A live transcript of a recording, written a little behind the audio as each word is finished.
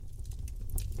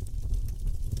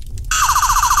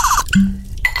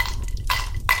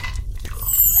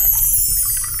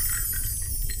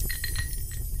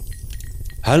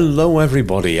Hello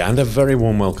everybody and a very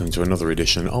warm welcome to another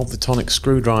edition of the Tonic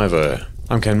Screwdriver.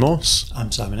 I'm Ken Moss. I'm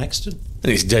Simon Exton.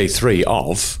 And it's day 3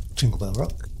 of Jingle Bell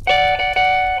Rock.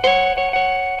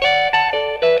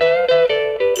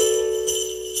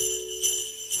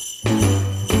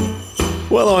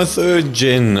 Well, our third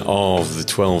gin of the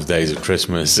 12 days of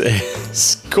Christmas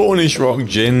is Cornish Rock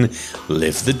Gin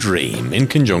Live the Dream in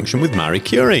conjunction with Marie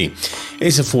Curie.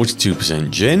 It's a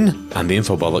 42% gin and the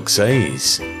infobolic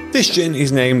says this gin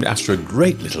is named after a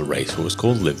great little racehorse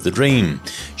called Live the Dream.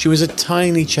 She was a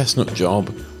tiny chestnut job,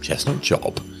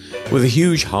 with a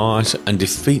huge heart, and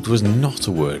defeat was not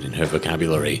a word in her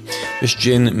vocabulary. This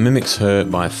gin mimics her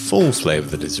by a full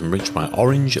flavour that is enriched by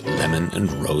orange, lemon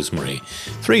and rosemary.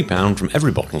 £3 from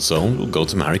every bottle sold will go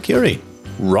to Marie Curie.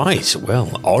 Right,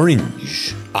 well,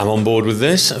 orange. I'm on board with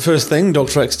this. First thing,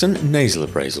 Dr. Exton, nasal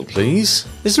appraisal please.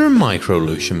 Is there a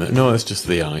microlution? No, it's just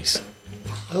the ice.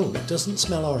 Oh, it doesn't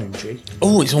smell orangey.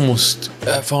 Oh, it's almost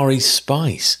Far East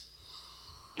spice.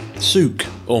 Souk,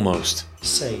 almost.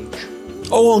 Sage.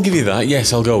 Oh, I'll give you that.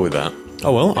 Yes, I'll go with that.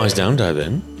 Oh well, eyes down, dive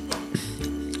in.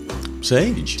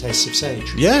 Sage. Taste of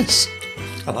sage. Yes.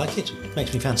 I like it.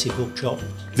 Makes me fancy a pork chop.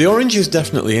 The orange is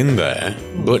definitely in there,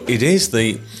 but it is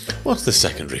what's the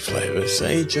secondary flavour?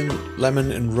 Sage and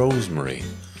lemon and rosemary.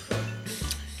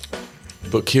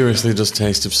 But curiously, it does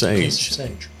taste of sage. Taste of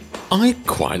sage. I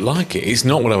quite like it. It's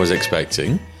not what I was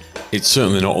expecting. It's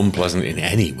certainly not unpleasant in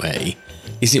any way.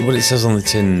 Is it what it says on the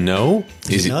tin? No.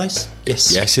 Is it nice?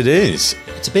 Yes. Yes, it is.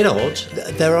 It's a bit odd.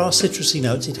 There are citrusy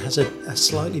notes. It has a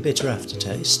slightly bitter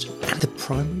aftertaste. And the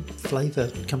primary flavour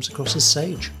comes across as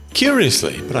sage.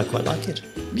 Curiously. But I quite like it.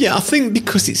 Yeah, I think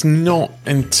because it's not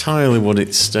entirely what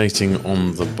it's stating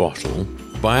on the bottle,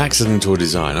 by accident or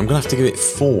design, I'm going to have to give it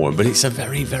 4, but it's a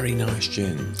very, very nice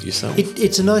gin. Yourself?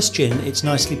 It's a nice gin. It's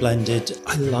nicely blended.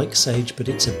 I like sage, but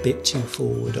it's a bit too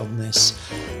forward on this.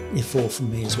 4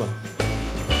 from me as well.